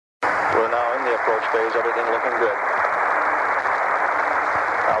We're now in the approach phase, everything looking good.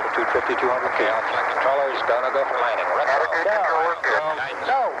 Altitude 5,200 feet. Okay, flight controllers, gonna go for landing.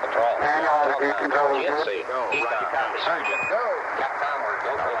 Go. Control. GNC. Sergeant. Go.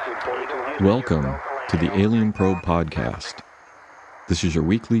 Capcom, Welcome to the Alien Probe Podcast. This is your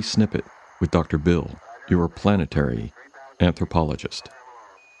weekly snippet with Dr. Bill, your planetary anthropologist.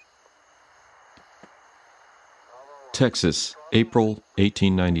 Texas, April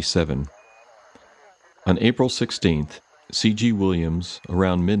 1897. On April 16th, C.G. Williams,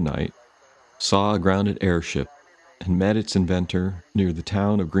 around midnight, saw a grounded airship and met its inventor near the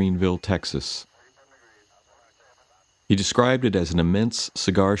town of Greenville, Texas. He described it as an immense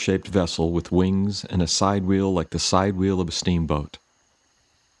cigar-shaped vessel with wings and a side wheel like the side wheel of a steamboat.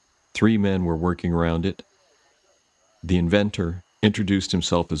 3 men were working around it. The inventor introduced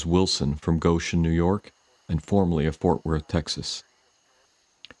himself as Wilson from Goshen, New York, and formerly of Fort Worth, Texas.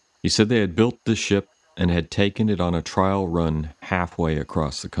 He said they had built this ship and had taken it on a trial run halfway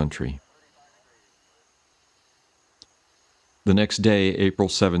across the country. The next day, April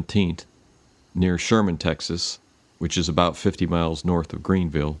 17th, near Sherman, Texas, which is about 50 miles north of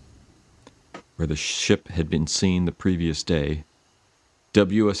Greenville, where the ship had been seen the previous day,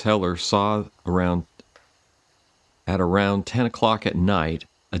 W.S. Heller saw at around 10 o'clock at night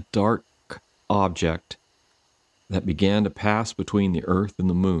a dark object that began to pass between the Earth and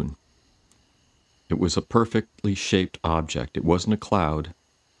the Moon. It was a perfectly shaped object. It wasn't a cloud.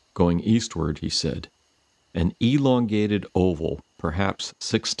 Going eastward, he said, an elongated oval, perhaps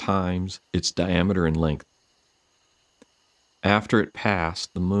 6 times its diameter and length. After it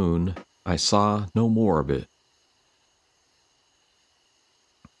passed the Moon, I saw no more of it.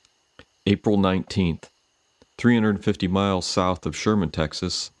 April 19th, 350 miles south of Sherman,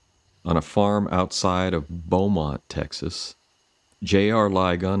 Texas, on a farm outside of Beaumont, Texas, J.R.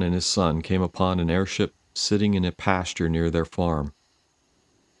 Ligon and his son came upon an airship sitting in a pasture near their farm.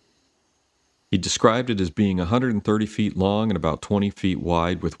 He described it as being 130 feet long and about 20 feet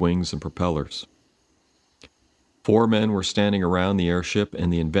wide with wings and propellers. 4 men were standing around the airship,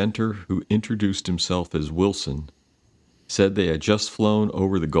 and the inventor, who introduced himself as Wilson, said they had just flown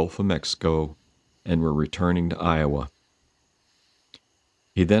over the Gulf of Mexico and were returning to Iowa.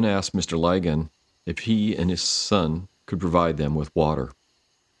 He then asked Mr. Ligon if he and his son could provide them with water.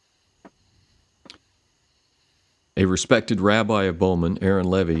 A respected rabbi of Bowman, Aaron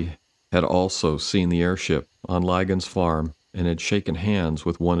Levy, had also seen the airship on Ligon's farm and had shaken hands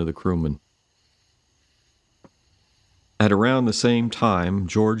with one of the crewmen. At around the same time,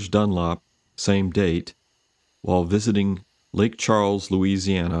 George Dunlop, same date, while visiting Lake Charles,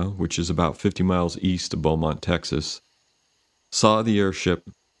 Louisiana, which is about 50 miles east of Beaumont, Texas, saw the airship.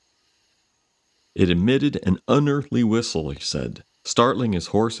 It emitted an unearthly whistle, he said, startling his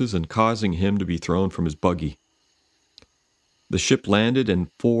horses and causing him to be thrown from his buggy. The ship landed,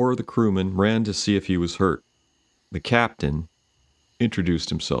 and 4 of the crewmen ran to see if he was hurt. The captain introduced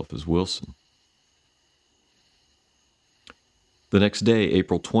himself as Wilson. The next day,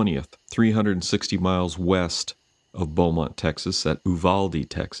 April 20th, 360 miles west of Beaumont, Texas, at Uvalde,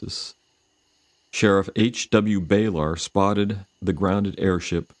 Texas, Sheriff H.W. Baylor spotted the grounded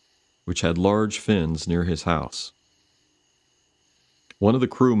airship, which had large fins near his house. One of the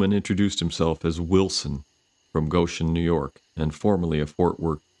crewmen introduced himself as Wilson from Goshen, New York, and formerly of Fort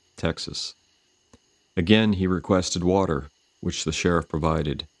Worth, Texas. Again, he requested water, which the sheriff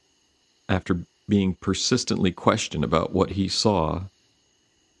provided. After being persistently questioned about what he saw,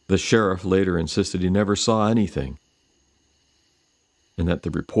 the sheriff later insisted he never saw anything, and that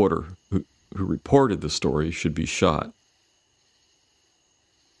the reporter who reported the story should be shot.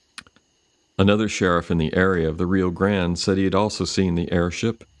 Another sheriff in the area of the Rio Grande said he had also seen the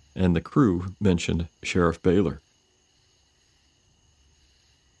airship, and the crew mentioned Sheriff Baylor.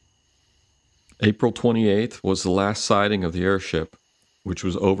 April 28th was the last sighting of the airship, which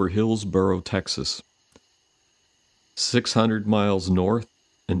was over Hillsboro, Texas, 600 miles north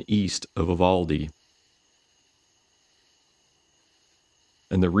and east of Uvalde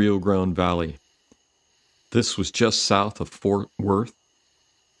and the Rio Grande Valley. This was just south of Fort Worth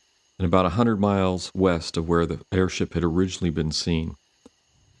and about 100 miles west of where the airship had originally been seen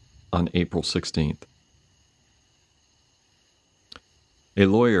on April 16th. A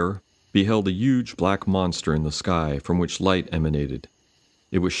lawyer beheld a huge black monster in the sky from which light emanated.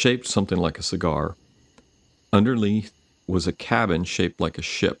 It was shaped something like a cigar. Underneath was a cabin shaped like a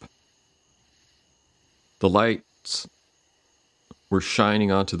ship. The lights were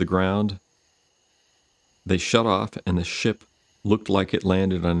shining onto the ground. They shut off, and the ship looked like it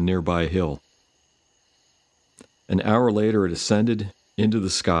landed on a nearby hill. An hour later, it ascended into the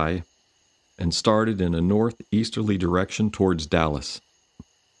sky and started in a northeasterly direction towards Dallas.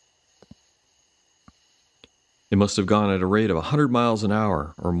 It must have gone at a rate of 100 miles an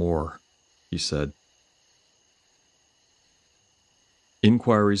hour or more, he said.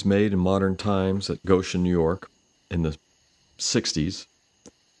 Inquiries made in modern times at Goshen, New York, in the 1960s,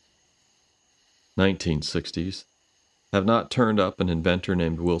 have not turned up an inventor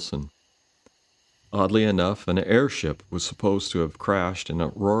named Wilson. Oddly enough, an airship was supposed to have crashed in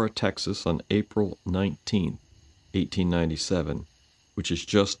Aurora, Texas on April 19, 1897, which is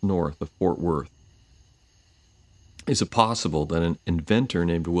just north of Fort Worth. Is it possible that an inventor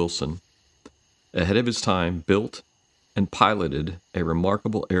named Wilson, ahead of his time, built and piloted a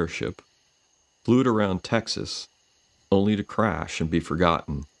remarkable airship, flew it around Texas, only to crash and be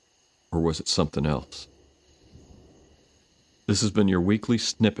forgotten? Or was it something else? This has been your weekly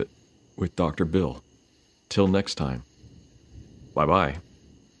snippet with Dr. Bill. Till next time. Bye-bye.